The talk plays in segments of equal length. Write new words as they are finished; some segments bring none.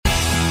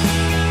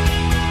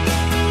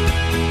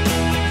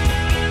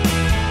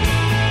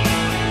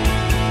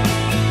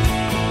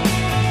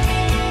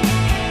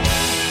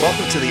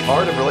Welcome to the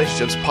Art of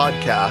Relationships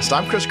podcast.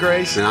 I'm Chris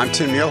Grace. And I'm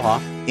Tim Muehlhoff.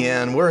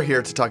 And we're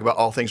here to talk about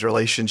all things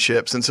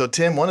relationships. And so,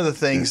 Tim, one of the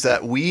things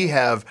that we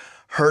have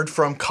heard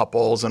from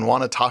couples and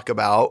want to talk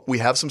about, we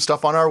have some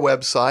stuff on our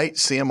website,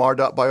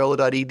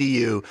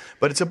 cmr.biola.edu,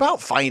 but it's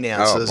about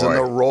finances and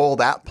the role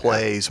that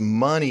plays,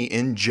 money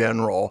in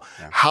general,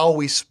 how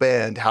we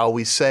spend, how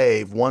we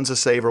save. One's a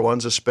saver,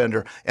 one's a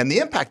spender, and the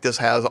impact this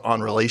has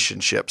on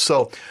relationships.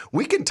 So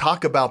we can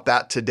talk about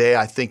that today,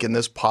 I think, in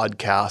this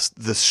podcast,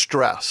 the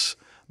stress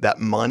that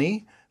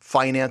money,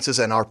 finances,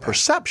 and our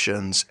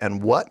perceptions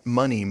and what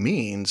money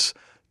means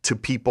to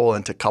people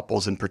and to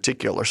couples in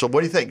particular. So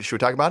what do you think? Should we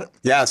talk about it?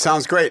 Yeah,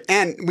 sounds great.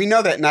 And we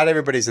know that not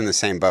everybody's in the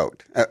same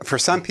boat. For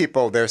some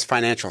people, there's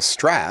financial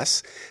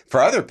stress.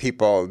 For other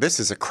people, this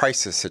is a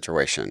crisis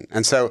situation.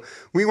 And so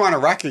we want to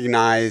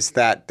recognize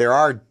that there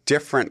are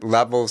different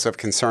levels of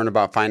concern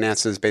about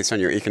finances based on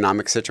your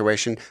economic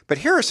situation. But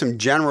here are some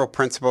general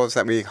principles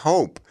that we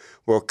hope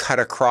will cut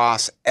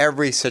across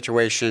every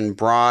situation,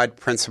 broad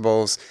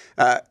principles.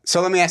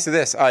 So let me ask you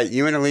this.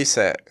 You and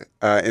Elisa,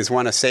 is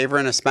one a saver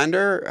and a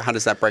spender? How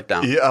does that break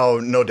down? Yeah,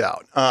 oh, no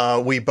doubt.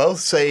 We both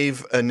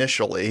save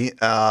initially,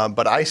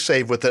 but I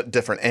save with a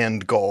different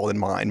end goal in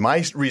mind.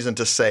 My reason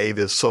to save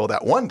is so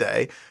that one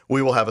day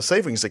we will have a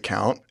savings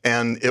account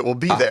and it will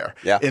be there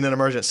in an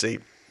emergency.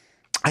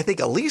 I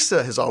think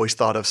Elisa has always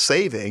thought of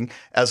saving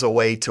as a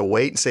way to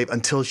wait and save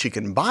until she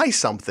can buy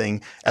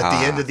something at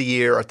the end of the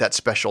year or at that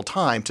special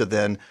time to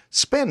then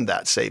spend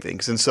that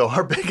savings. And so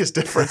our biggest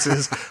difference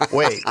is,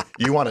 wait,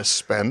 you want to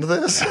spend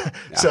this?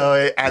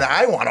 And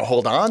I want to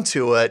hold on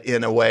to it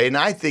in a way. And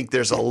I think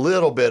there's a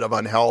little bit of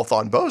unhealth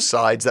on both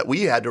sides that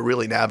we had to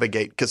really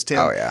navigate. Because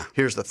Tim,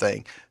 here's the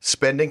thing.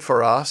 Spending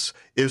for us,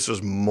 this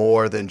was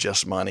more than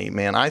just money,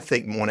 man. I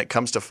think when it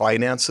comes to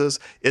finances,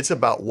 it's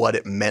about what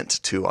it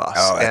meant to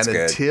us. And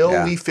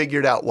until we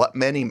figured out what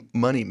money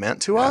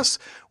meant to us,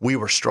 we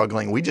were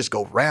struggling. We just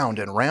go round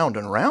and round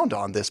and round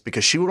on this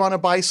because she would want to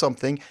buy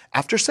something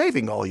after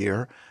saving all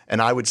year.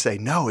 And I would say,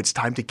 no, it's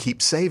time to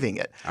keep saving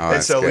it.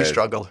 And so we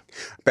struggled.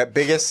 But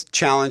biggest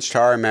challenge to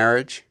our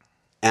marriage?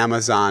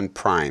 Amazon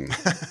Prime.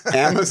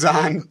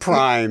 Amazon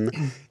Prime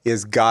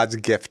is God's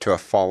gift to a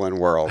fallen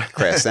world,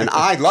 Chris. And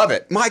I love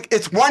it. Mike,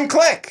 it's one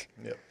click.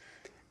 Yep.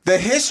 The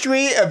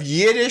history of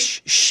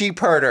Yiddish sheep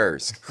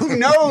herders. Who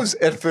knows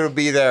if it'll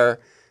be there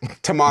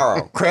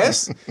tomorrow?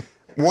 Chris?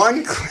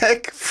 One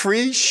click,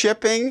 free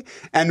shipping.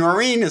 And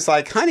Noreen is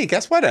like, honey,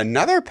 guess what?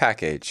 Another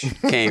package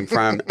came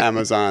from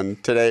Amazon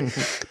today.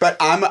 But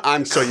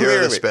I'm so clearly,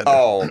 you're the spender.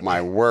 Oh,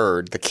 my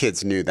word. The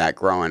kids knew that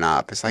growing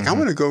up. It's like, I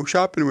want to go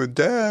shopping with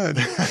Dad.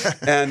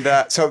 And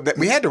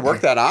we had to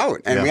work that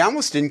out. And we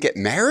almost didn't get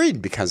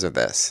married because of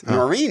this.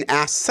 Noreen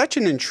asked such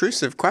an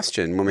intrusive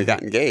question when we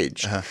got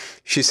engaged.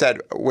 She said,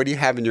 what do you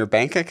have in your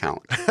bank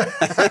account?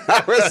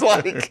 I was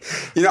like,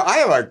 I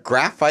have a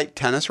graphite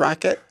tennis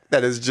racket.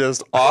 That is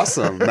just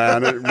awesome,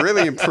 man. It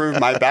really improved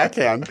my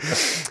backhand.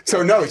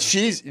 So no,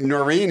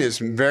 Noreen is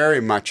very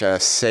much a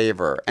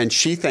saver, and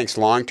she thinks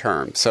long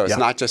term. So it's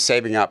not just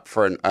saving up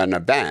for an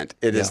event.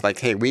 It is like,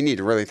 hey, we need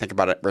to really think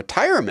about it.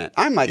 Retirement.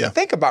 I'm like,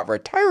 think about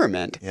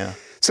retirement. Yeah.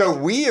 So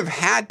we have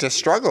had to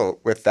struggle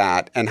with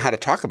that and how to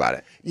talk about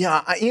it.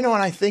 Yeah, and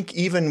I think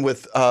even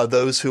with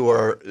those who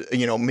are,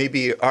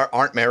 maybe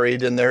aren't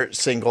married and they're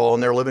single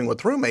and they're living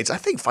with roommates, I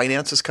think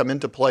finances come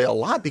into play a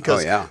lot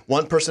because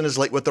one person is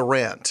late with the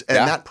rent and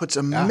that puts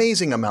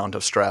amazing amount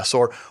of stress.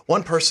 Or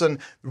one person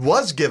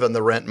was given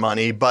the rent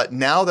money, but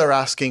now they're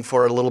asking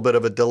for a little bit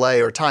of a delay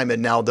or time.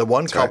 And now the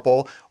one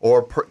couple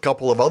or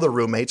couple of other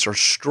roommates are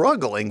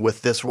struggling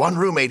with this one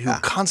roommate who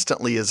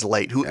constantly is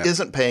late, who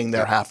isn't paying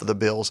their half of the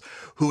bills,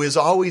 who is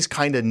always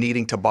kind of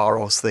needing to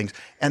borrow things.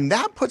 And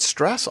that puts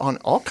stress on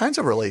all kinds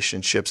of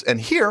relationships. And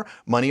here,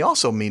 money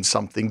also means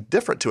something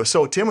different to us.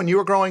 So, Tim, when you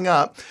were growing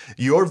up,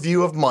 your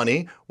view of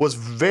money was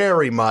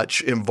very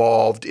much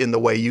involved in the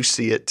way you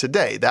see it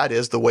today. That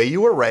is, the way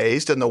you were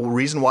raised and the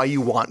reason why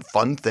you want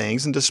fun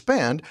things and to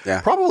spend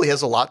probably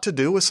has a lot to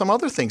do with some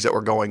other things that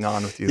were going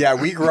on with you. Yeah,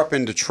 we grew up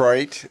in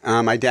Detroit.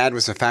 My dad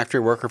was a factory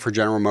worker for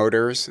General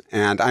Motors.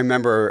 And I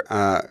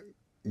remember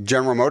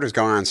General Motors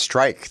going on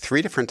strike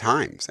 3 different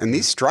times. And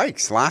these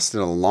strikes lasted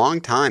a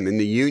long time. And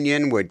the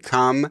union would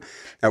come.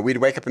 We'd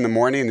wake up in the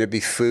morning and there'd be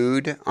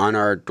food on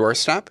our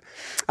doorstep.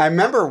 I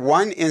remember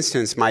one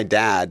instance, my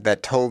dad,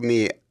 that told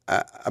me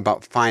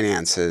about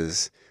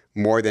finances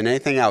more than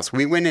anything else.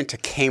 We went into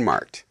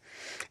Kmart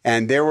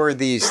and there were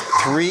these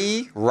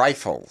 3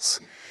 rifles.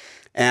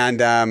 And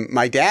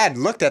my dad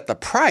looked at the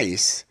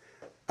price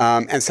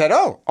and said,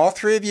 oh, all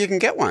 3 of you can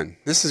get one.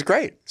 This is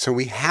great. So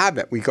we have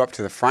it. We go up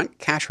to the front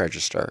cash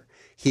register.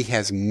 He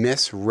has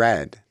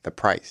misread the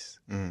price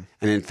and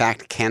in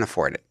fact can't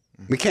afford it.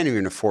 We can't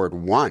even afford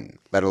 1,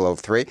 let alone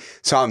 3.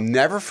 So I'll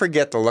never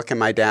forget the look in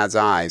my dad's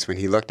eyes when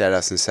he looked at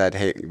us and said,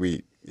 hey,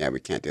 we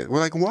can't do it. We're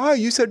like, why?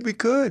 You said we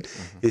could.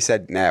 He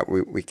said, nah,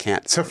 we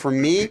can't. So for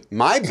me,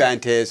 my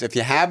bent is if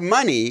you have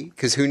money,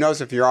 because who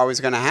knows if you're always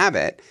going to have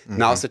it,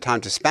 now's the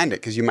time to spend it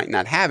because you might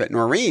not have it.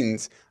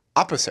 Noreen's,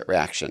 opposite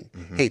reaction.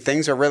 Hey,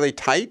 things are really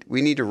tight.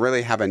 We need to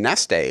really have a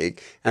nest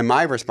egg. And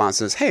my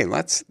response is, hey,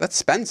 let's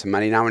spend some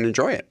money now and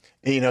enjoy it.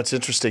 It's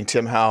interesting,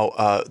 Tim,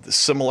 how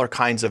similar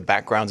kinds of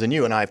backgrounds, and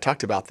you and I have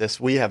talked about this.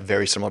 We have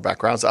very similar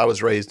backgrounds. I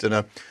was raised in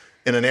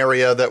an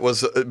area that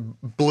was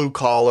blue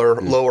collar,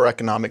 lower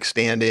economic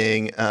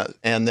standing,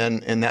 and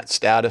then in that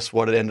status,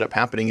 what ended up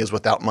happening is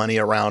without money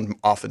around,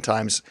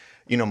 oftentimes,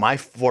 my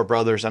four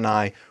brothers and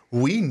I,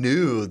 we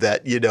knew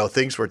that,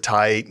 things were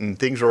tight and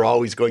things were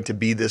always going to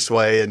be this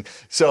way. And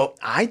so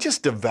I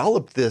just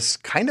developed this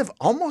kind of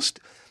almost,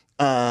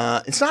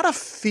 it's not a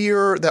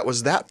fear that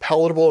was that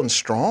palatable and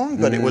strong,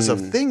 but it was a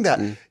thing that,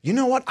 you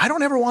know what, I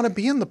don't ever want to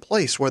be in the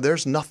place where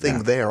there's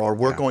nothing there or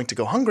we're going to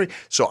go hungry.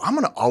 So I'm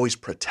going to always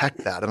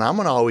protect that. And I'm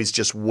going to always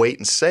just wait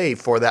and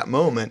save for that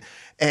moment.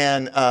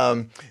 And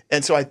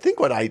so I think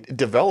what I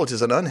developed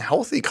is an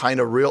unhealthy kind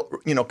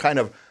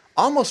of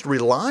almost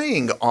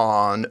relying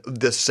on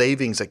the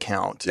savings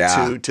account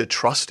to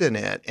trust in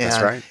it. And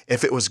that's right.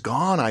 If it was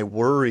gone, I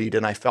worried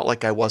and I felt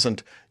like I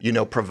wasn't,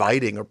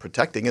 providing or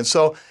protecting. And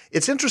so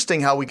it's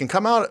interesting how we can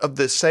come out of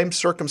the same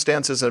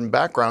circumstances and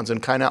backgrounds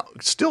and kind of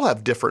still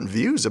have different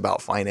views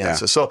about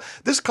finances. Yeah. So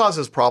this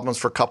causes problems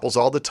for couples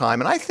all the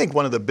time. And I think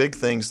one of the big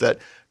things that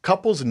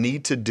couples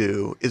need to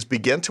do is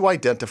begin to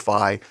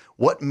identify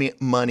what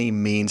money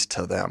means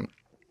to them.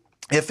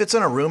 If it's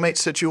in a roommate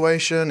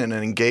situation and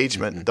an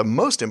engagement, the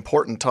most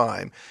important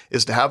time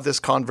is to have this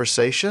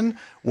conversation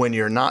when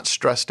you're not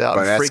stressed out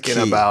and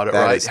freaking about it,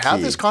 right?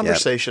 Have this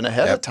conversation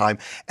ahead of time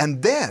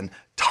and then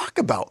talk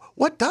about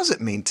what does it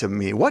mean to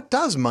me? What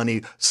does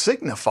money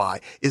signify?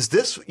 Is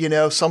this,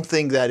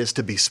 something that is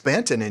to be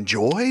spent and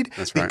enjoyed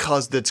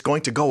because that's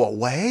going to go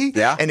away?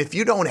 Yeah. And if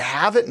you don't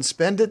have it and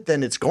spend it,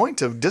 then it's going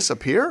to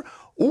disappear?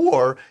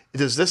 Or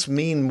does this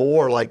mean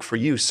more like for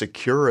you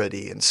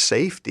security and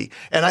safety?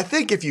 And I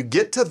think if you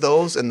get to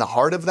those in the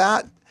heart of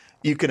that,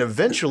 you can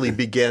eventually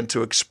begin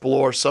to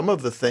explore some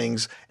of the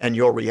things and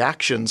your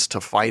reactions to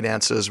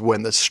finances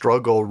when the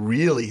struggle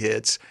really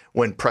hits,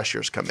 when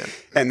pressures come in.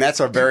 And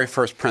that's our very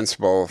first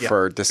principle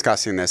for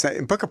discussing this.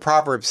 The Book of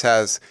Proverbs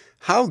says,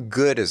 how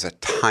good is a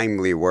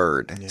timely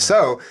word? Yeah.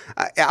 So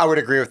I would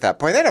agree with that.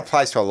 Boy, that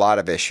applies to a lot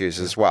of issues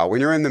as well.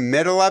 When you're in the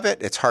middle of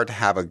it, it's hard to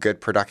have a good,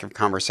 productive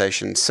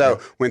conversation. So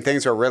when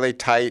things are really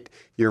tight,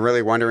 you're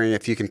really wondering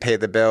if you can pay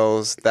the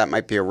bills, that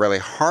might be a really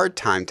hard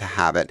time to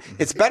have it.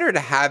 It's better to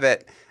have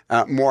it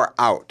more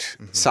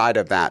outside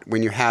of that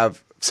when you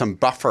have some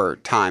buffer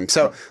time.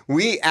 So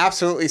we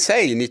absolutely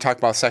say you need to talk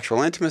about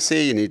sexual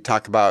intimacy, you need to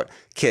talk about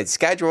kids'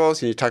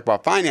 schedules, you need to talk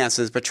about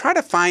finances, but try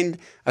to find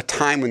a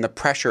time when the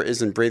pressure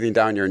isn't breathing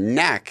down your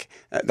neck.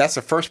 That's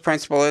the first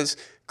principle is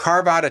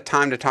carve out a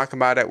time to talk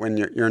about it when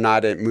you're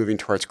not moving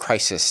towards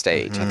crisis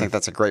stage. I think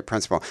that's a great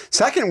principle.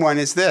 Second one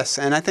is this,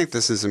 and I think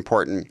this is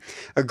important.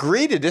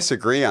 Agree to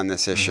disagree on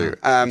this issue.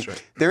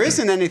 There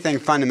isn't anything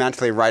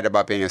fundamentally right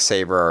about being a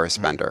saver or a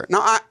spender.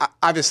 Now,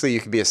 obviously,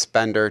 you could be a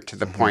spender to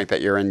the point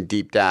that you're in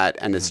deep debt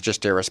and it's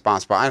just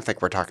irresponsible. I don't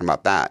think we're talking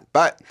about that.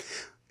 But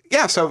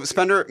yeah, so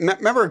spender,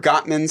 remember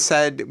Gottman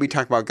said, we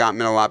talk about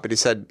Gottman a lot, but he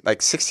said like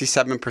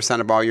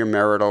 67% of all your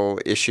marital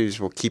issues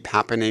will keep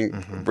happening,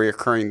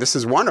 reoccurring. This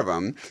is one of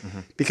them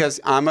because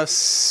I'm a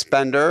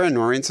spender and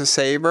Noreen's a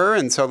saver.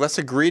 And so let's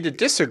agree to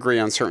disagree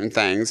on certain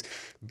things.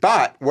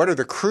 But what are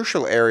the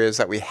crucial areas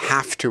that we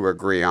have to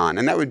agree on?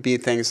 And that would be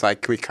things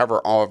like, can we cover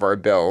all of our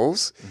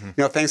bills?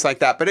 Things like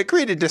that. But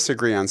agree to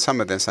disagree on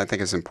some of this, I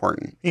think, is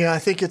important. Yeah, I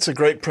think it's a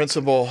great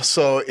principle.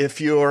 So if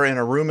you're in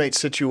a roommate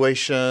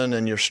situation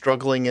and you're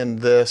struggling in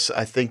this,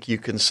 I think you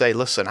can say,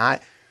 listen,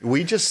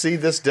 we just see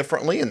this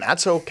differently, and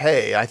that's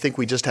okay. I think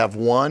we just have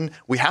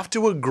we have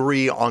to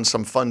agree on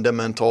some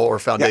fundamental or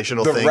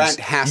foundational things. The rent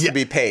has to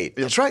be paid.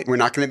 That's right. We're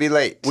not going to be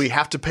late. We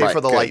have to pay for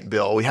the light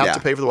bill. We have to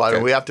pay for the water.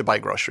 We have to buy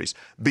groceries.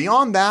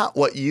 Beyond that,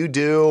 what you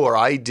do or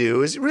I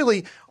do is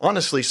really,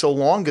 honestly, so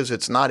long as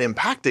it's not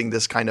impacting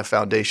this kind of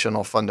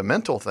foundational,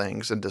 fundamental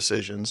things and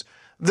decisions,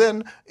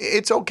 then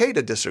it's okay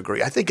to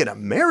disagree. I think in a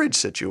marriage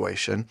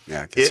situation,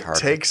 it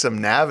takes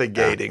some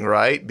navigating,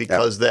 right?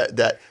 Because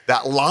that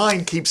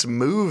line keeps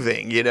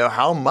moving.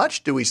 How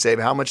much do we save?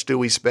 How much do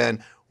we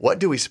spend? What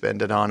do we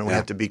spend it on? And we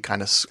have to be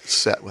kind of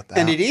set with that.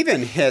 And it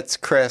even hits,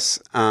 Chris,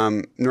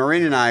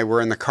 Noreen and I were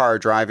in the car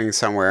driving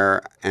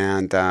somewhere,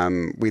 and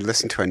we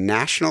listened to a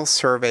national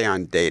survey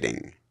on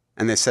dating.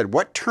 And they said,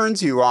 what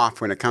turns you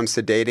off when it comes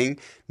to dating?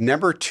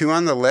 Number 2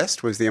 on the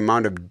list was the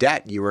amount of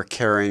debt you were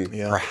carrying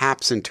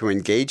perhaps into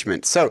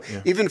engagement. So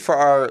even for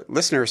our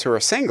listeners who are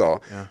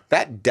single,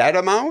 that debt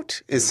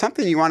amount is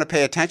something you want to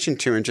pay attention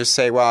to and just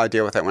say, well, I'll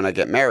deal with it when I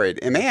get married.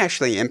 It may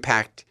actually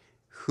impact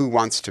who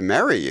wants to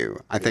marry you,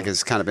 I think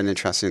is kind of an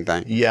interesting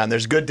thing. Yeah, and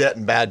there's good debt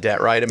and bad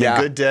debt, right? I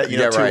mean, good debt,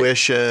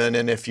 tuition,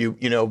 and if you,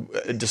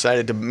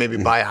 decided to maybe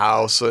buy a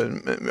house,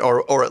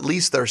 or at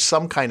least there's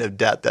some kind of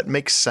debt that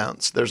makes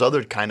sense. There's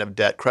other kind of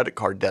debt, credit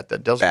card debt,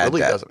 that doesn't.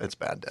 It's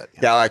bad debt.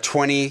 Yeah, like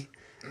 20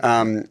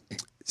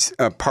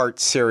 part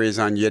series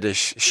on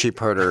Yiddish sheep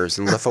herders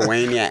in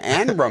Lithuania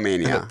and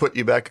Romania. Put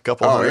you back a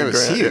couple $100,000. It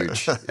was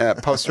huge.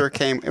 Poster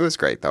came. It was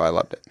great, though. I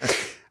loved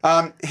it.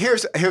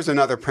 Here's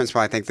another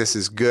principle. I think this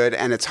is good,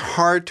 and it's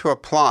hard to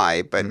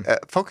apply,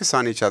 but focus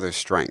on each other's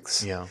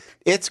strengths. Yeah.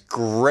 It's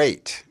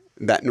great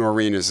that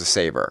Noreen is a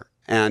saver.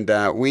 And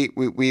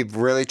we've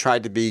really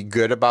tried to be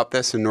good about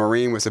this. And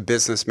Noreen was a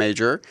business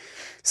major,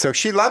 so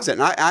she loves it.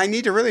 And I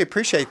need to really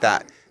appreciate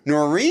that.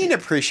 Noreen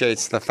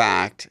appreciates the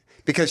fact,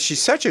 because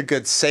she's such a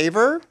good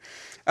saver,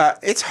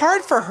 it's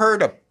hard for her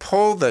to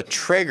pull the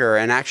trigger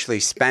and actually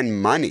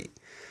spend money.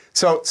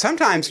 So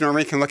sometimes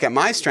Noreen can look at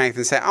my strength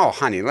and say, oh,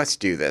 honey, let's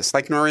do this.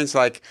 Like Noreen's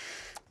like,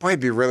 boy,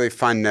 it'd be really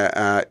fun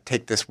to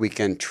take this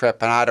weekend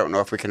trip. And I don't know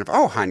if we can.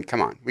 Oh, honey,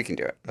 come on. We can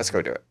do it. Let's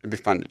go do it. It'd be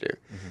fun to do.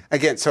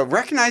 Again, so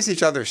recognize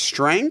each other's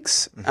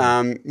strengths.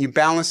 You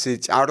balance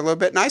each out a little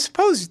bit. And I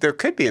suppose there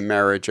could be a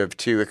marriage of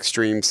two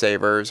extreme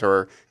savers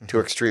or two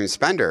extreme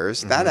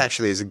spenders. That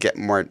actually is a get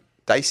more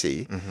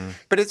dicey.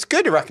 But it's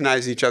good to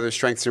recognize each other's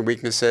strengths and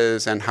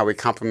weaknesses and how we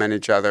complement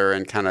each other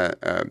and kind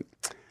of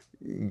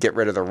get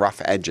rid of the rough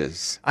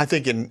edges. I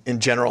think in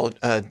general,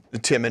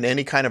 Tim, in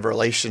any kind of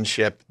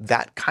relationship,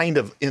 that kind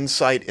of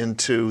insight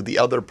into the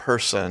other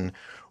person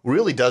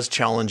really does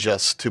challenge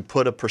us to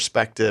put a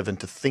perspective and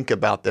to think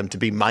about them, to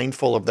be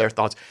mindful of their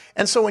thoughts.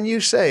 And so when you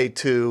say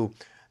to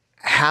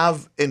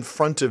have in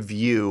front of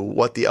you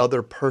what the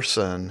other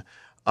person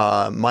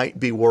might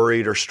be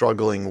worried or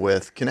struggling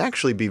with can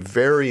actually be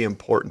very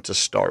important to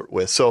start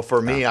with. So for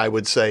me, I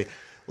would say,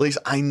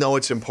 Lisa, I know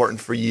it's important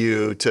for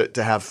you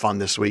to have fun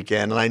this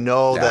weekend. And I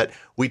know that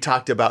we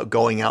talked about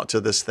going out to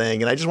this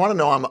thing. And I just want to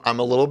know I'm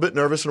a little bit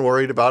nervous and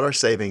worried about our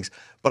savings.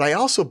 But I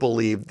also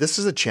believe this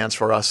is a chance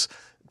for us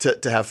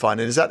to have fun.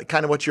 And is that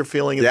kind of what you're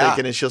feeling and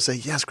thinking? And she'll say,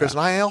 yes, Chris, and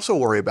I also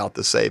worry about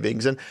the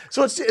savings. And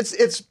so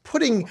it's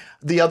putting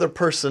the other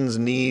person's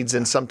needs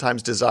and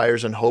sometimes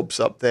desires and hopes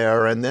up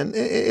there. And then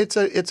it's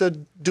a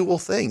dual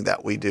thing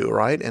that we do,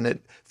 right? And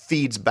it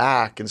feeds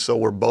back. And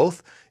so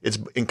it's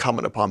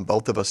incumbent upon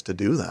both of us to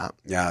do that.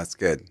 Yeah, that's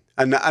good.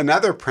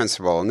 Another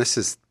principle, and this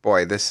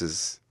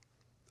is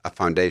a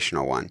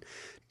foundational one.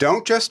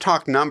 Don't just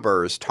talk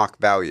numbers, talk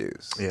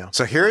values. Yeah.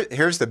 So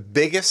here's the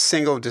biggest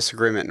single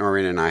disagreement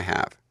Noreen and I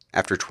have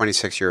after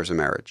 26 years of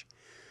marriage.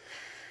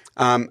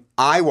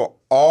 I will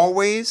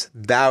always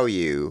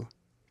value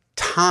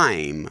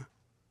time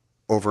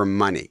over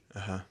money.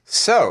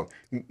 So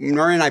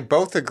Noreen and I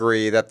both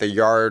agree that the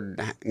yard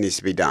needs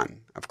to be done.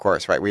 Of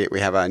course, right? We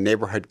have a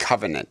neighborhood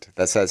covenant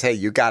that says, hey,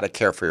 you got to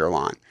care for your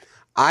lawn.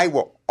 I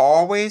will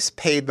always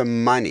pay the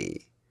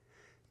money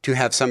to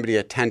have somebody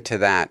attend to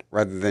that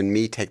rather than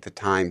me take the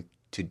time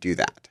to do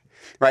that.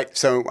 Right?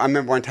 So I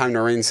remember one time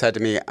Noreen said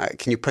to me,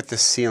 can you put the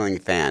ceiling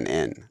fan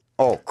in?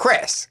 Oh,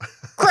 Chris!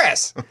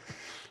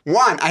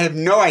 One, I have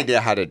no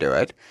idea how to do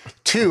it.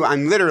 Two,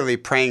 I'm literally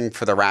praying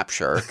for the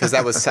rapture because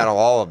that would settle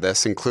all of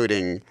this,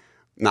 including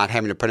not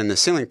having to put in the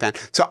ceiling fan.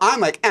 So I'm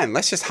like,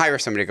 let's just hire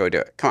somebody to go do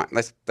it. Come on,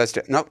 let's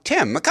do it. No,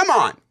 Tim, come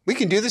on. We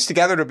can do this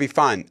together. It'll be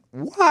fun.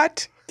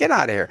 What? Get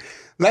out of here.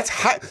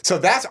 So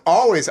that's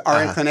always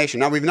our inclination.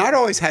 Now, we've not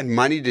always had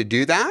money to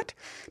do that,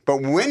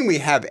 but when we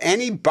have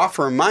any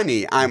buffer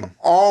money, I'm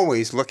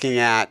always looking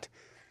at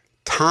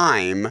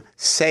time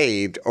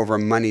saved over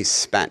money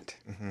spent.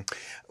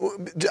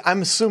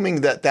 I'm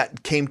assuming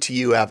that came to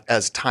you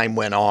as time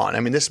went on. I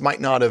mean, this might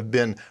not have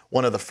been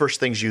one of the first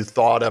things you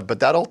thought of, but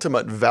that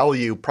ultimate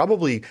value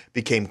probably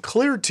became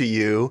clear to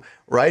you,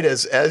 right,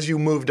 as you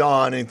moved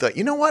on and you thought,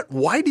 you know what,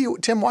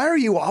 Tim, why are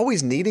you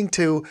always needing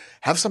to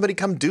have somebody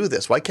come do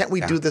this? Why can't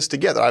we do this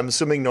together? I'm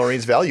assuming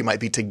Noreen's value might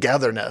be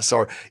togetherness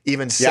or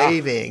even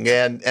saving,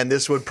 and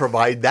this would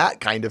provide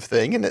that kind of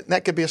thing, and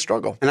that could be a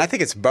struggle. And I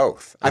think it's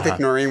both. I think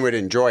Noreen would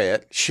enjoy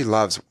it. She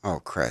loves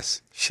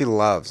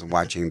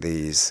watching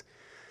these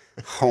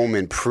home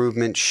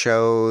improvement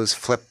shows,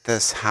 Flip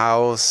This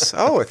House.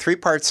 Oh, a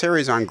 3-part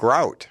series on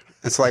grout.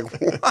 It's like,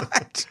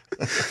 what?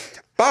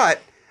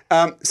 But,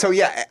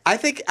 I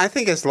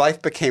think as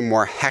life became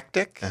more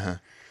hectic,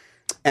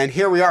 and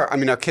here we are. I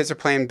mean, our kids are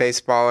playing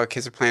baseball, our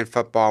kids are playing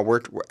football.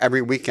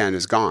 Every weekend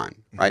is gone,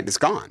 right? It's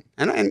gone.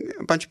 And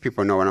a bunch of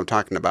people know what I'm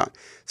talking about.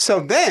 So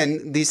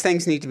then these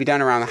things need to be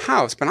done around the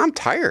house, but I'm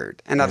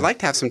tired. And I'd like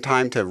to have some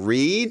time to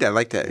read. I'd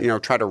like to,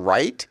 try to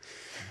write.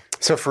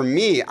 So for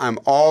me, I'm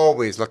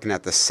always looking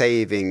at the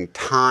saving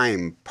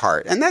time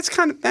part. And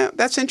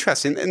that's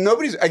interesting. And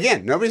nobody's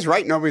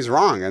right, nobody's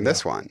wrong on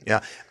this one. Yeah.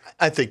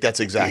 I think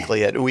that's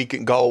exactly it. We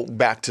can go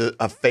back to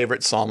a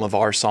favorite psalm of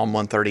ours, Psalm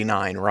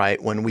 139,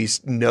 right? When we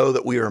know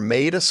that we are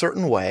made a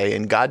certain way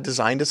and God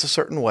designed us a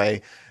certain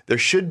way, there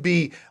should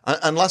be,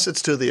 unless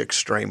it's to the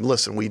extreme,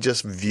 listen, we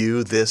just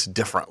view this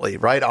differently,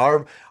 right?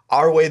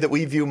 Our way that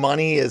we view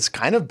money is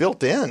kind of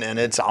built in, and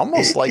it's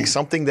almost like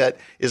something that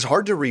is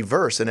hard to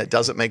reverse, and it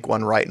doesn't make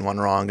one right and one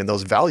wrong, and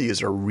those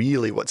values are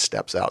really what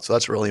steps out. So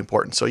that's really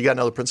important. So you got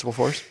another principle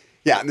for us?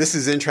 Yeah, this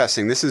is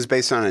interesting. This is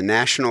based on a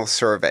national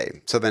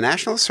survey. So the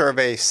national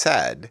survey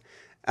said,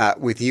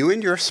 with you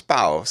and your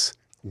spouse,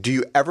 do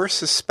you ever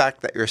suspect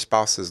that your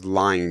spouse is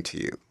lying to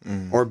you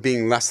or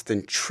being less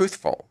than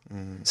truthful?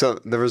 So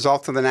the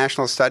result of the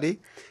national study,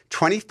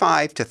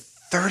 25 to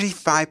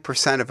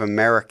 35% of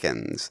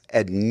Americans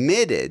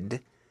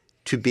admitted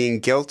to being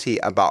guilty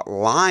about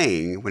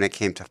lying when it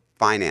came to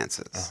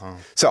finances.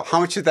 So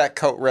how much did that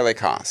coat really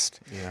cost?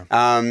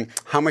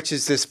 How much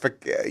is this for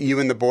you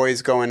and the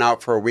boys going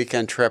out for a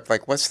weekend trip?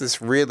 Like, what's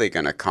this really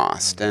going to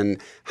cost?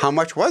 And how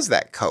much was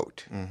that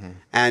coat?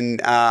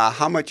 And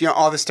how much,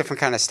 all this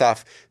different kind of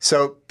stuff.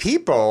 So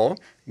people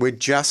would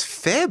just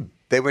fib.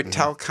 They would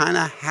tell kind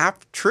of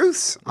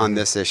half-truths on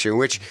this issue,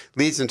 which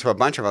leads into a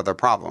bunch of other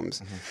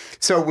problems.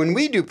 So when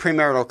we do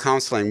premarital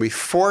counseling, we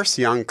force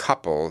young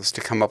couples to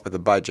come up with a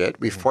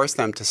budget. We force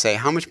them to say,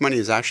 how much money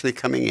is actually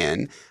coming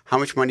in? How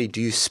much money do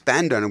you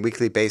spend on a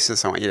weekly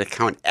basis? I want you to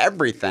count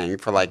everything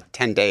for like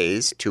 10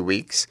 days, 2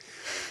 weeks.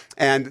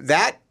 And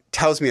that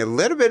tells me a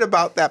little bit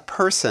about that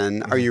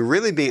person. Are you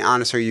really being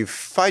honest? Are you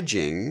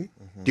fudging?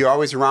 Do you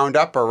always round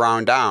up or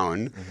round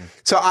down?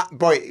 So,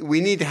 we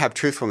need to have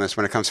truthfulness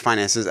when it comes to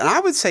finances. And I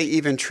would say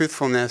even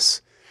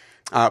truthfulness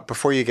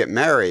before you get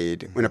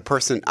married. When a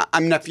person,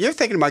 if you're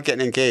thinking about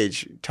getting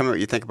engaged, tell me what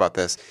you think about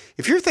this.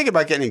 If you're thinking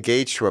about getting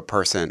engaged to a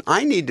person,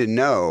 I need to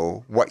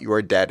know what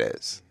your debt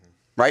is.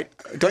 Right?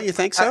 Don't you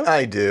think so?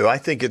 I do. I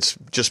think it's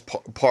just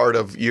part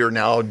of you're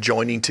now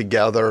joining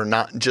together,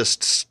 not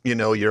just,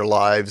 your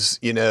lives,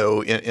 in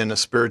a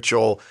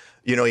spiritual,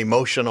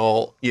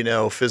 emotional,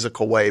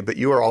 physical way, but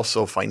you are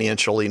also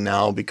financially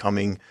now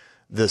becoming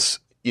this,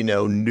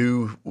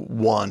 new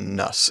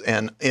oneness.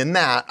 And in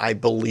that, I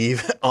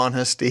believe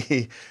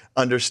honesty,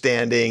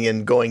 understanding,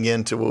 and going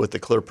into it with a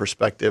clear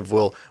perspective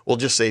will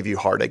just save you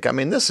heartache. I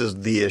mean, this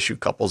is the issue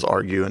couples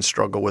argue and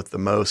struggle with the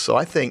most. So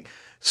I think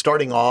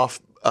starting off,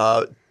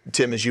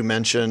 Tim, as you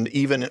mentioned,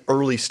 even in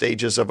early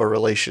stages of a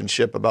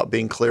relationship about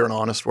being clear and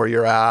honest where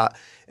you're at,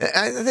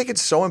 I think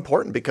it's so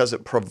important because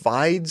it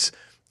provides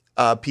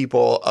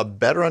people a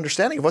better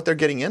understanding of what they're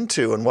getting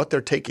into and what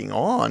they're taking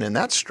on. And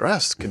that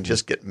stress can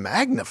just get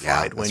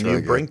magnified when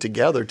you bring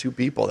together two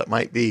people that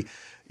might be,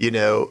 a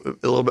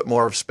little bit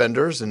more of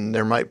spenders, and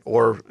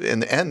or in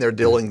the end, they're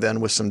dealing then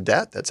with some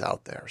debt that's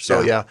out there.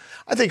 So,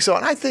 I think so.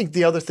 And I think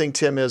the other thing,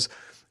 Tim, is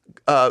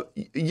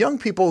young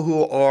people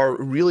who are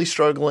really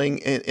struggling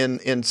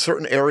in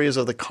certain areas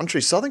of the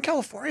country. Southern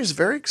California is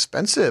very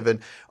expensive, and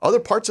other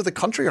parts of the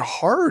country are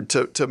hard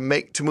to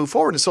move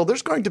forward. And so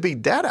there's going to be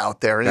debt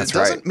out there, and it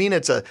doesn't mean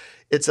it's a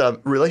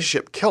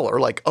relationship killer.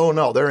 Like, oh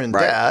no, they're in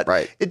debt.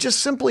 It just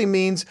simply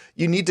means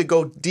you need to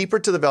go deeper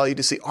to the value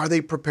to see, are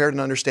they prepared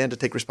and understand to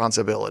take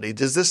responsibility?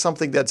 Is this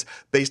something that's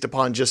based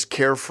upon just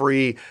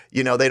carefree?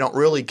 They don't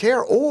really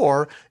care,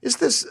 or is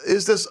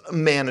this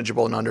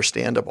manageable and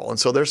understandable? And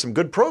so there's some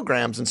good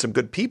programs and some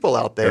good people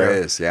out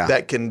there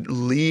that can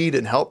lead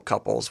and help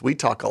couples. We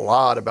talk a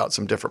lot about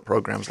some different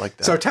programs like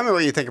that. So tell me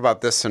what you think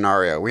about this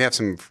scenario. We have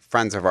some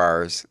friends of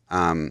ours.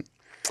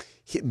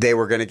 They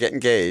were going to get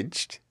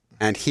engaged,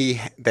 and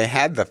they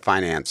had the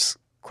finance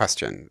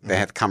question. They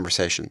had the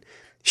conversation.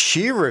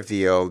 She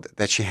revealed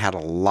that she had a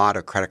lot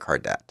of credit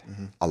card debt,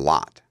 a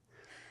lot.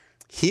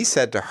 He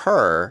said to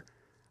her,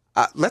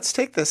 let's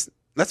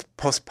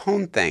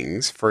postpone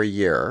things for a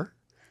year,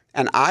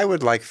 and I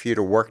would like for you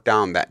to work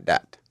down that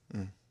debt.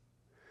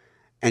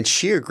 And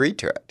she agreed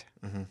to it.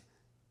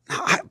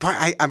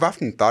 I've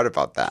often thought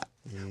about that.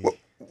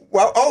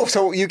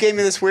 So you gave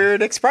me this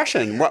weird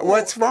expression.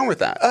 What's wrong with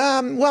that?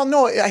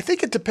 No, I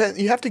think it depends.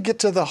 You have to get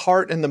to the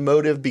heart and the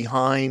motive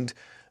behind,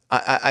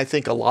 I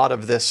think, a lot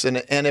of this.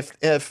 And if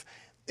it's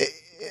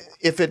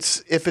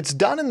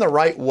done in the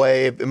right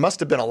way, it must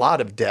have been a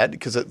lot of debt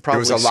because it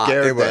probably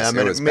scared them.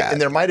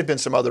 And there might have been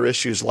some other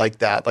issues like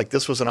that. Like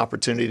this was an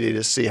opportunity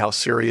to see how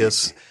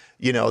serious,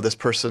 this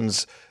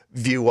person's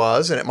view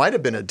was, and it might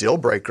have been a deal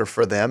breaker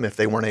for them if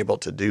they weren't able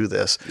to do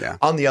this.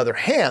 On the other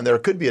hand, there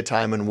could be a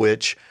time in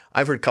which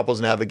I've heard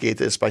couples navigate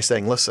this by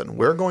saying, listen,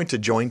 we're going to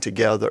join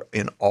together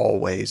in all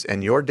ways,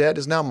 and your debt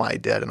is now my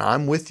debt, and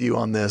I'm with you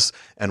on this,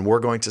 and we're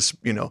going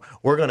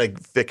to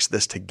fix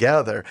this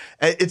together.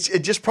 It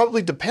just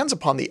probably depends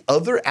upon the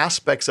other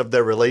aspects of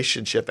their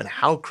relationship and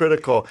how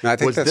critical.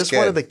 Was this good.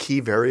 One of the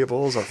key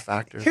variables or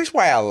factors? Here's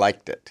why I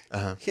liked it.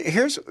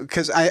 Here's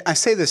because I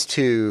say this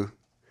to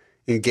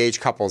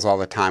engaged couples all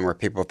the time where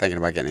people are thinking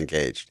about getting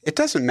engaged. It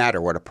doesn't matter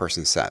what a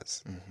person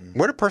says.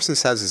 What a person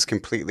says is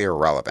completely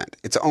irrelevant.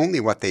 It's only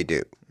what they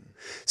do.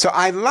 So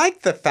I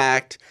like the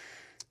fact,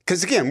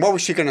 because again, what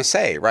was she going to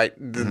say, right?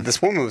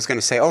 This woman was going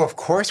to say, oh, of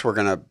course I'm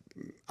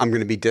going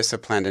to be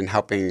disciplined in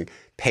helping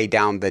pay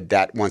down the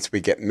debt once we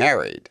get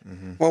married.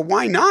 Well,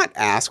 why not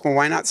ask? Well,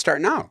 why not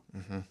start now?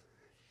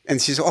 And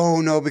she's,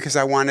 oh, no, because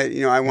I want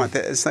it, I want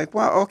that. It's like,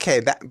 well,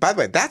 okay. By the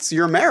way, that's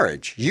your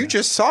marriage. You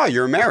just saw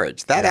your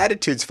marriage. That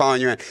attitude's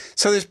following you in.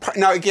 So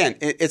now, again,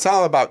 it's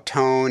all about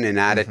tone and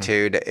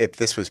attitude. If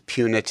this was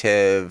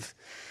punitive,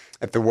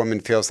 if the woman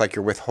feels like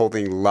you're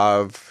withholding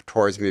love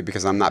towards me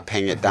because I'm not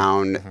paying it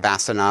down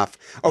fast enough.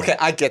 Okay,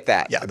 I get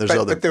that. Yeah,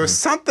 but there was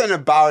something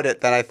about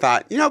it that I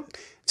thought,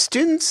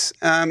 students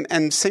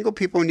and single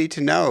people need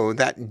to know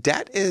that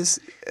debt is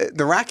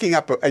the racking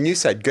up. And you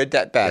said good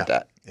debt, bad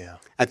debt. Yeah.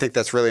 I think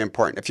that's really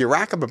important. If you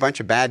rack up a bunch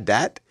of bad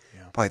debt,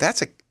 boy,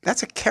 that's a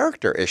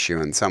character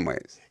issue in some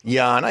ways.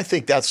 Yeah, and I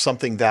think that's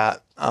something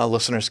that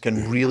listeners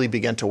can really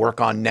begin to work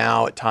on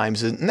now at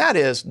times, and that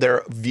is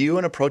their view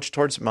and approach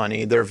towards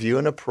money, their view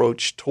and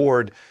approach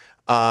toward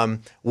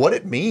what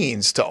it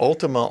means to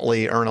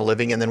ultimately earn a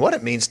living, and then what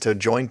it means to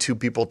join two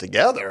people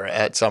together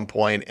at some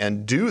point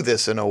and do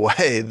this in a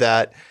way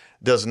that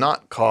does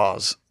not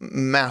cause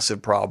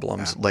massive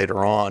problems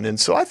later on. And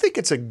so I think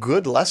it's a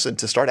good lesson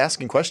to start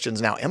asking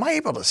questions now. Am I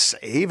able to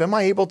save? Am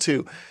I able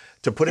to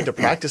put into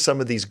practice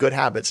some of these good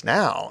habits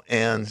now?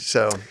 And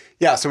so...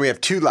 Yeah, so we have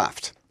two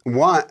left.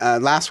 One,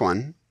 last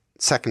one,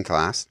 second to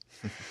last.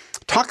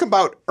 Talk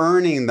about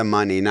earning the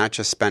money, not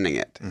just spending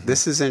it. Mm-hmm.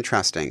 This is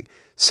interesting.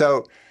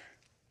 So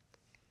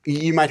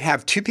you might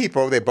have two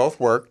people, they both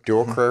work,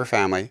 dual career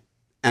family,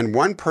 and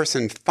one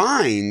person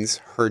finds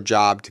her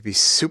job to be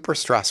super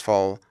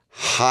stressful,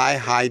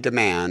 high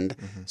demand.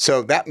 Mm-hmm.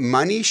 So that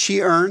money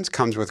she earns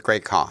comes with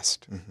great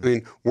cost. Mm-hmm. I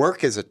mean,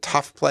 work is a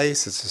tough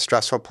place. It's a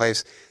stressful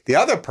place. The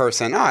other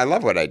person, I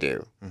love what I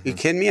do. Mm-hmm. You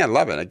kidding me? I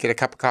love it. I get a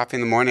cup of coffee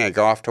in the morning. I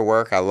go off to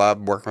work. I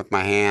love working with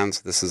my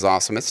hands. This is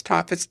awesome. It's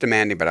tough. It's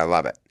demanding, but I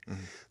love it.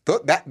 Mm-hmm.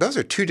 Those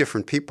are two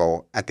different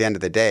people at the end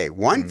of the day.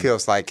 One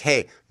feels like,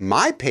 hey,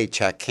 my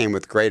paycheck came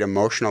with great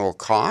emotional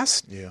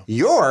cost. Yeah.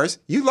 Yours,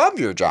 you love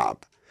your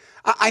job.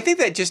 I think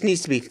that just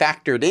needs to be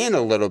factored in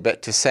a little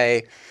bit to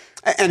say,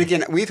 and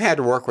again, we've had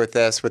to work with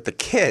this with the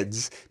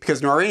kids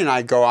because Noreen and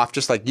I go off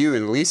just like you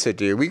and Lisa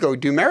do. We go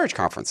do marriage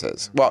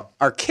conferences. Well,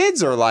 our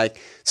kids are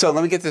like, so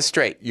let me get this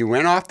straight. You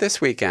went off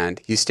this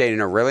weekend, you stayed in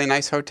a really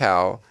nice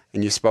hotel,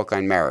 and you spoke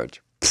on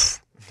marriage.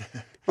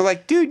 We're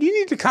like, dude, you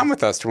need to come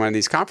with us to one of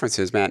these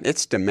conferences, man.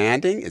 It's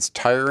demanding. It's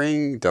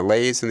tiring.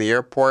 Delays in the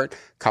airport.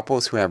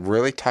 Couples who have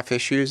really tough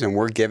issues, and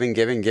we're giving.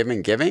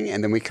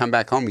 And then we come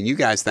back home, and you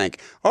guys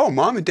think, oh,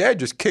 mom and dad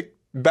just kicked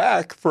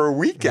back for a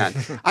weekend.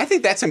 I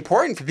think that's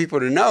important for people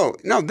to know.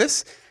 No,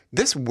 this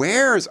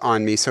wears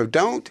on me, so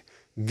don't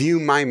view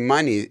my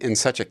money in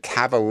such a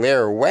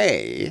cavalier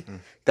way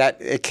that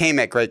it came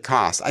at great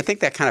cost. I think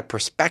that kind of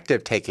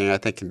perspective taking, I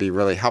think, can be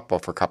really helpful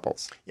for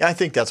couples. Yeah, I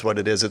think that's what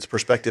it is. It's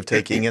perspective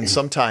taking. And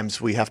sometimes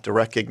we have to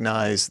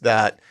recognize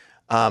that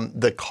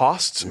the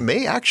costs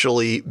may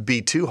actually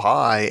be too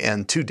high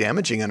and too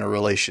damaging in a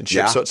relationship.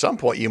 Yeah. So at some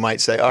point you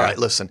might say, all right,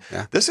 listen,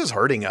 this is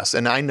hurting us.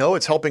 And I know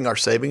it's helping our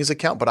savings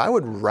account, but I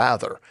would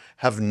rather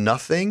have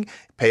nothing,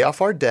 pay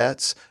off our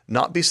debts,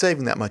 not be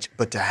saving that much,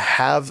 but to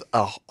have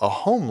a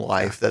home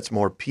life that's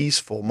more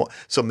peaceful.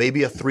 So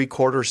maybe a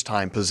 3/4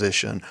 time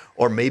position,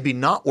 or maybe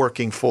not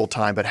working full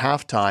time, but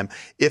half time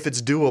if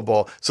it's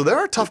doable. So there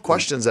are tough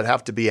questions that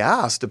have to be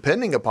asked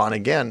depending upon,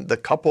 again, the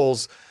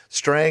couple's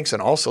strengths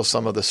and also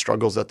some of the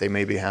struggles that they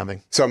may be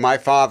having. So my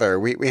father,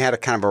 we had a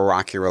kind of a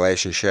rocky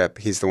relationship.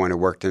 He's the one who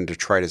worked in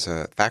Detroit as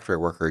a factory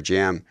worker at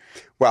GM.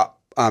 Well,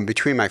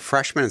 between my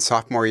freshman and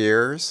sophomore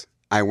years,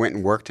 I went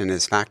and worked in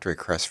his factory,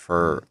 Chris,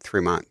 for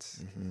 3 months.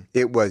 Mm-hmm.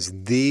 It was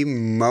the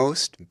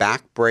most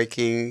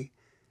backbreaking,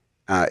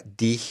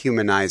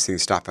 dehumanizing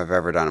stuff I've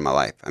ever done in my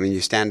life. I mean,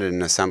 you stand at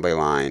an assembly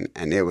line,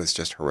 and it was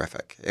just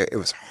horrific. It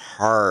was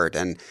hard,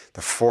 and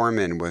the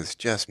foreman was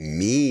just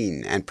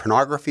mean, and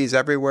pornography's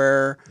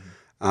everywhere.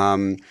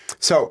 Mm-hmm.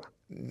 So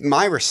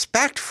my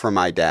respect for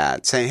my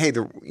dad, saying, hey,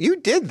 you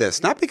did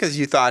this, not because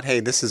you thought, hey,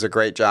 this is a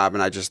great job,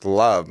 and I just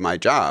love my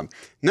job.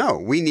 No,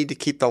 we need to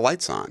keep the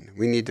lights on.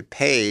 We need to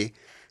pay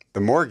the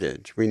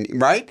mortgage,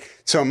 right?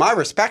 So my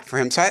respect for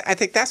him. So I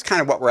think that's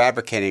kind of what we're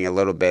advocating a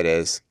little bit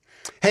is,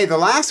 hey, the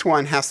last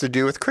one has to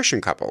do with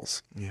Christian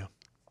couples. Yeah.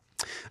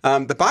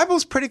 The Bible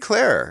is pretty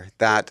clear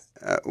that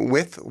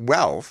with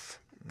wealth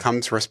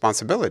comes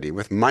responsibility.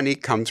 With money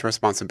comes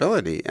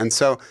responsibility. And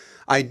so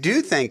I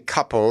do think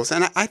couples,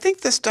 and I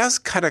think this does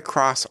cut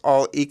across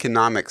all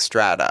economic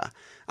strata.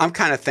 I'm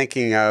kind of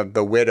thinking of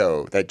the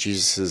widow that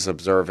Jesus is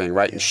observing,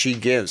 right? Yeah. And she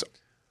gives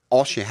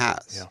all she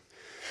has. Yeah.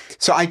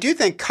 So I do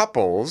think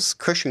couples,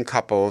 Christian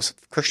families,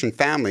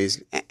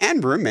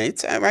 and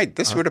roommates, right?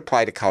 This would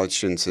apply to college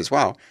students as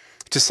well,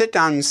 to sit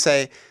down and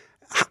say,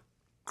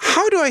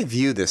 how do I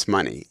view this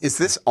money? Is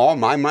this all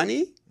my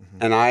money?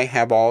 Mm-hmm. And I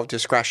have all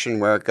discretion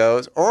where it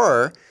goes?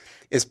 Or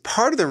is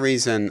part of the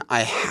reason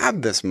I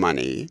have this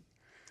money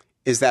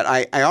is that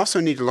I also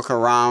need to look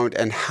around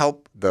and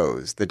help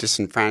those, the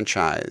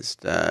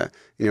disenfranchised.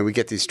 We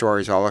get these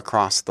stories all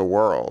across the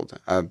world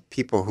of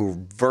people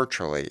who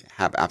virtually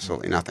have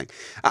absolutely nothing.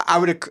 I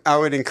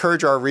would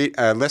encourage our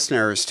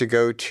listeners to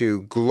go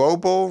to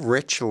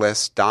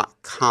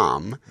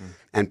globalrichlist.com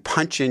and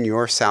punch in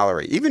your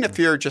salary. Even if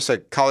you're just a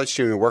college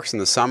student who works in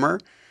the summer,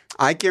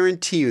 I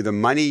guarantee you the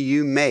money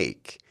you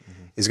make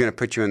is going to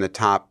put you in the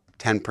top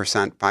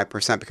 10%,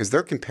 5%, because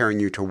they're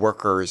comparing you to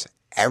workers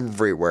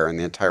everywhere in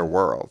the entire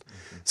world.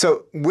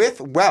 So with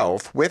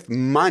wealth, with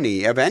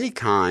money of any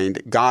kind,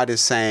 God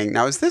is saying,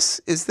 now is this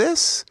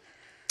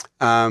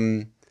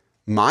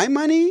my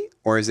money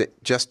or is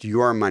it just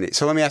your money?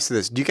 So let me ask you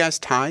this. Do you guys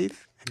tithe?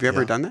 Have you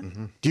ever done that?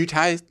 Mm-hmm. Do you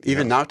tithe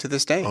even now to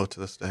this day? Oh, to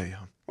this day,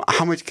 yeah.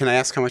 How much? Can I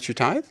ask how much you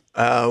tithe?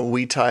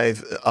 We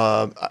tithe.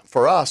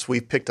 For us, we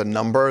picked a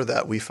number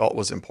that we felt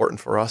was important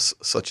for us,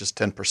 such as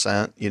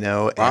 10%.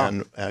 Wow.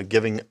 And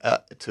giving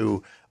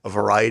to a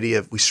variety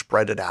of, we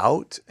spread it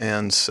out.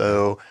 And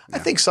so I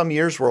think some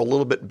years we're a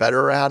little bit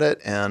better at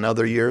it, and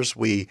other years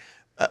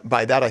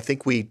by that, I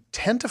think we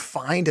tend to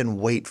find and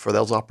wait for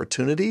those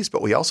opportunities,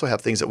 but we also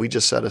have things that we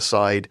just set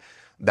aside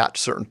that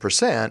certain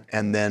percent,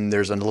 and then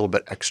there's a little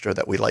bit extra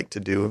that we like to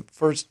do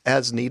for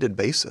as needed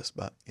basis.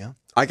 But yeah.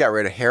 I got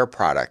rid of hair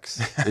products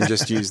and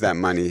just used that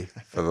money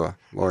for the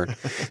Lord.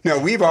 No,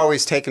 we've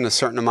always taken a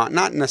certain amount,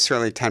 not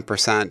necessarily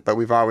 10%, but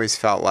we've always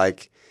felt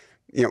like,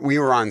 we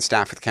were on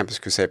staff with Campus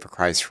Crusade for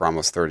Christ for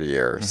almost 30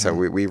 years. So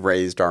we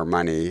raised our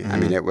money. I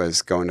mean, it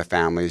was going to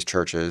families,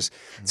 churches.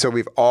 So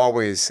we've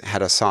always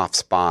had a soft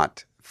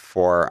spot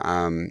for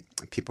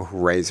people who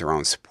raise their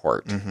own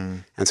support.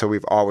 And so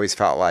we've always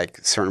felt like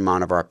a certain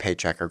amount of our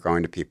paycheck are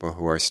going to people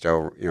who are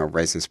still,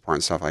 raising support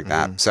and stuff like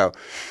that. So,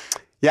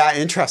 yeah,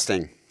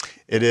 interesting.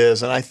 It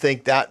is. And I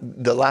think that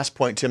the last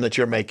point, Tim, that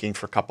you're making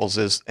for couples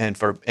is, and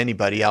for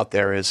anybody out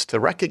there, is to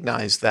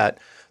recognize that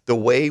the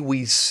way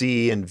we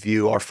see and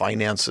view our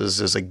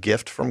finances as a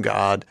gift from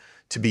God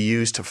to be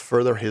used to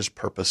further His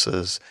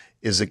purposes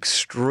is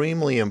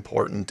extremely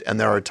important. And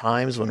there are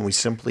times when we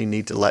simply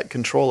need to let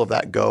control of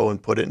that go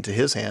and put it into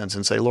His hands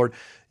and say, Lord,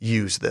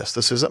 use this.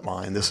 This isn't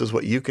mine. This is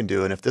what you can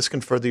do. And if this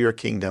can further your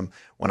kingdom,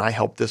 when I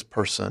help this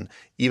person,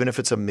 even if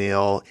it's a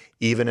meal,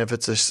 even if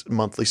it's a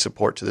monthly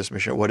support to this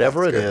mission,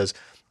 whatever it is,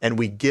 and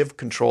we give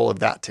control of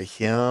that to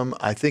Him,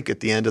 I think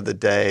at the end of the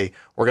day,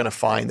 we're going to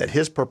find that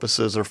His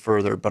purposes are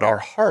furthered, but our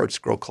hearts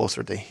grow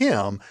closer to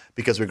Him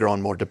because we grow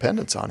in more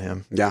dependence on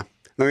Him. Yeah.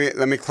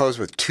 Let me close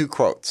with 2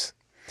 quotes.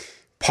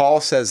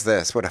 Paul says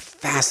this, what a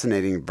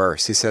fascinating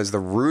verse. He says, the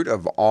root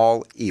of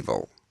all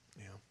evil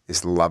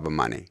is the love of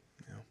money.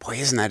 Boy,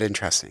 isn't that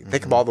interesting?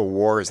 Think of all the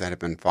wars that have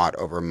been fought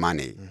over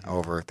money,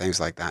 over things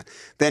like that.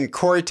 Then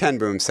Corrie ten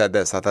Boom said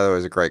this. I thought it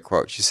was a great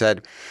quote. She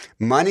said,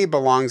 money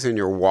belongs in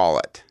your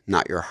wallet,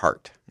 not your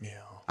heart. Yeah,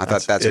 I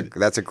thought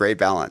that's a great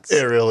balance.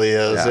 It really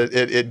is. Yeah.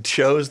 It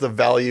shows the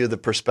value, the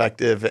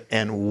perspective,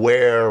 and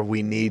where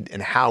we need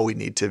and how we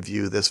need to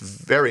view this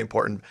very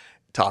important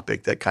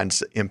topic that kind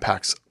of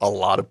impacts a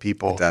lot of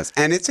people. It does.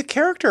 And it's a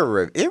character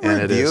review. It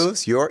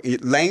reviews your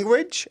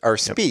language or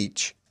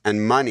speech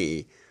and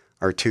money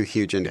are 2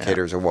 huge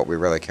indicators of what we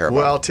really care about.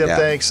 Well, Tim,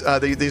 thanks.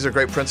 These are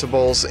great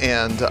principles,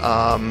 and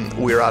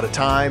we're out of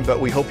time, but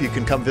we hope you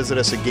can come visit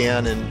us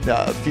again in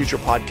future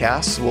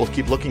podcasts. We'll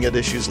keep looking at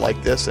issues like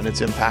this and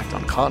its impact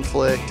on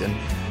conflict,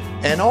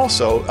 and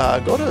also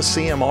go to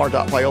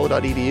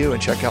cmr.biola.edu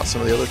and check out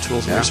some of the other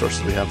tools and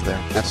resources we have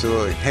there.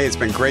 Absolutely. Hey, it's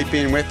been great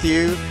being with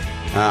you.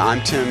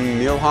 I'm Tim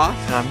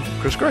Muehlhoff.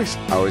 I'm Chris Grace.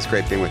 Always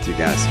great being with you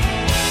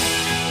guys.